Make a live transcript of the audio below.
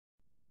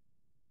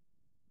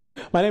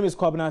My name is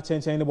Kwabena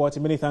Kyenkyenhene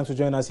Boateng. Many thanks for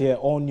joining us here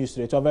on News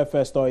Today. To our very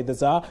first story,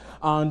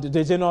 and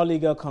the General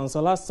Legal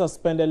Council has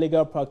suspended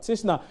legal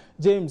practitioner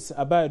James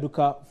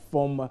Abayaduka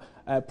from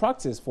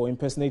practice for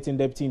impersonating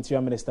Deputy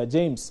Interior Minister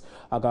James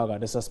Agalga.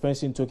 The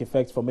suspension took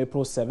effect from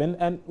April 7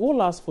 and will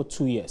last for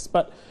 2 years.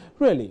 But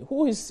really,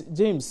 who is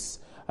James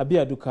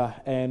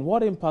Abayaduka and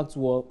what impact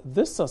will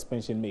this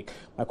suspension make?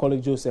 My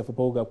colleague Joseph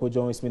Opoku Gakpo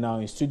joins me now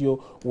in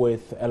studio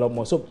with a lot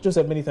more. So,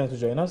 Joseph, many thanks for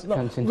joining us. No,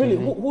 really,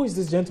 who is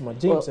this gentleman,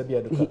 James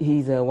Abayaduka?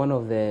 He's one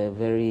of the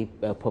very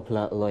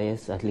popular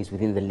lawyers, at least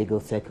within the legal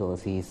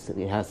circles. He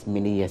has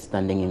many years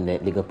standing in the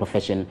legal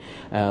profession.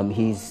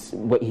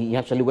 He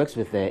actually works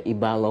with the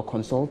Iba Law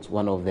Consult,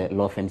 one of the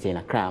law firms here in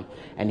Accra,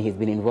 and he's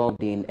been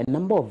involved in a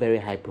number of very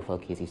high-profile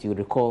cases. You would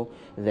recall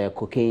the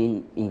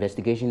cocaine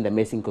investigation, the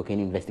missing cocaine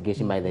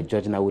investigation by the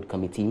Judge Wood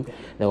Committee.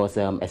 There was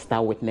a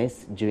star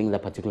witness during the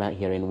particular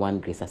hearing, one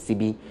Grace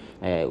Asibi,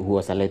 who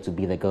was alleged to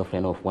be the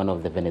girlfriend of one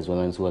of the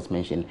Venezuelans who was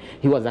mentioned.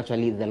 He was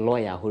actually the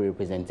lawyer who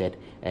represented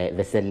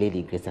the said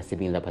lady, Grace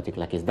Asibi, in that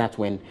particular case. That's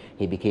when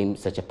he became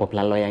such a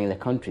popular lawyer in the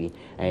country,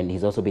 and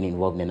he's also been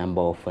involved in a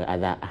number of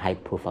other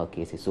high-profile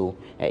cases. So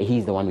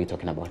he's the one we're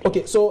talking about.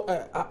 Okay, so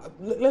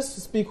let's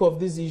speak of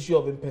this issue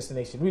of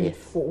impersonation. Really,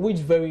 yes. Which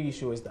very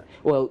issue is that?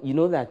 Well, you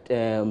know that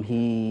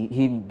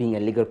he being a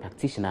legal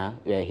practitioner,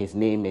 his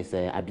name is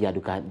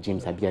Abayaduka,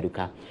 James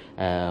Abayaduka.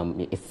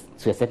 It's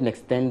to a certain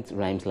extent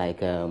rhymes like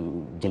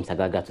James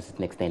Agalga to a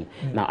certain extent.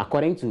 Now,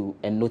 according to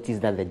a notice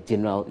that the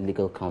General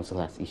Legal Council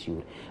has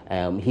issued,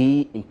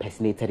 he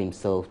impersonated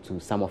himself to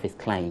some of his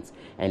clients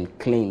and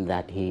claimed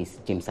that he is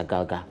James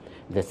Agalga.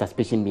 The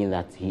suspicion being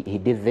that he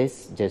did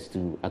this just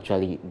to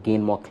actually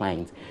gain more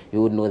clients.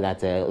 You would know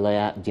that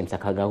lawyer James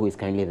Agalga, who is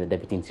currently the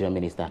Deputy Interior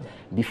Minister,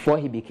 before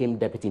he became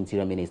Deputy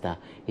Interior Minister,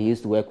 he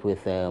used to work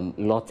with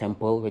Law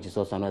Temple, which is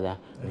also another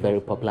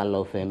very popular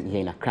law firm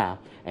here in Accra,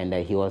 and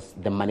he was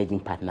the managing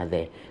partner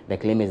there. The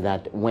claim is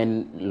that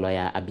when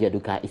lawyer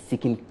Abayaduka is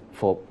seeking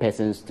for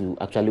persons to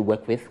actually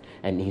work with,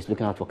 and he's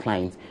looking out for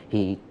clients,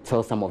 he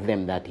tells some of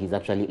them that he's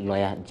actually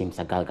lawyer James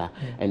Agalga.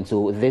 And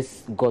so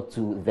this got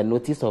to the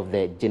notice of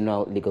the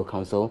General Legal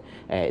Council.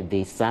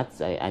 They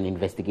sat, an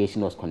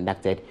investigation was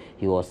conducted.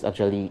 He was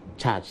actually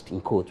charged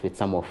in court with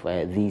some of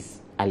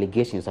these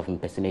allegations of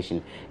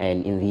impersonation,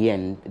 and in the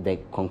end the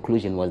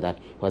conclusion was that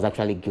he was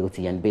actually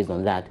guilty, and based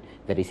on that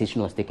the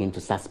decision was taken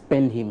to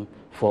suspend him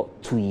for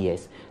 2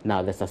 years.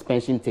 Now the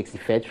suspension takes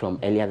effect from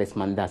earlier this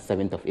month, that's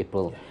 7th of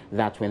April.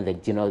 That's when the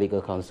General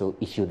Legal Council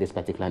issued this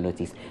particular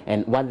notice,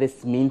 and what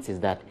this means is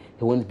that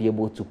he won't be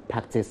able to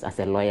practice as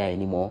a lawyer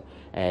anymore.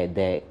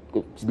 The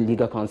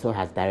Legal Council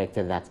has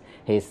directed that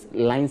his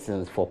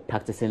license for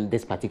practicing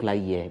this particular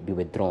year be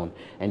withdrawn,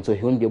 and so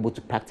he won't be able to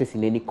practice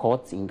in any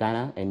courts in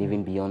Ghana and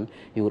even beyond.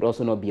 He would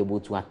also not be able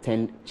to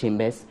attend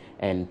chambers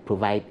and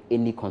provide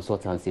any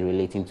consultancy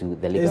relating to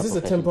the legal profession. Is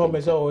this a temporary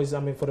measure, or is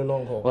for the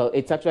long haul? Well,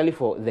 it's actually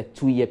for the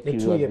 2-year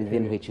period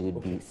within which he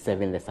would be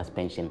serving the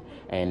suspension,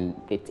 and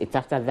it's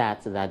after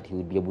that he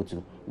would be able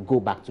to go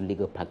back to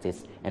legal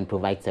practice and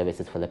provide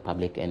services for the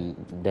public and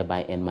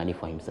thereby earn money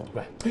for himself.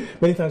 Right.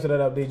 Many thanks for that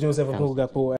update, Joseph Opoku Gakpo.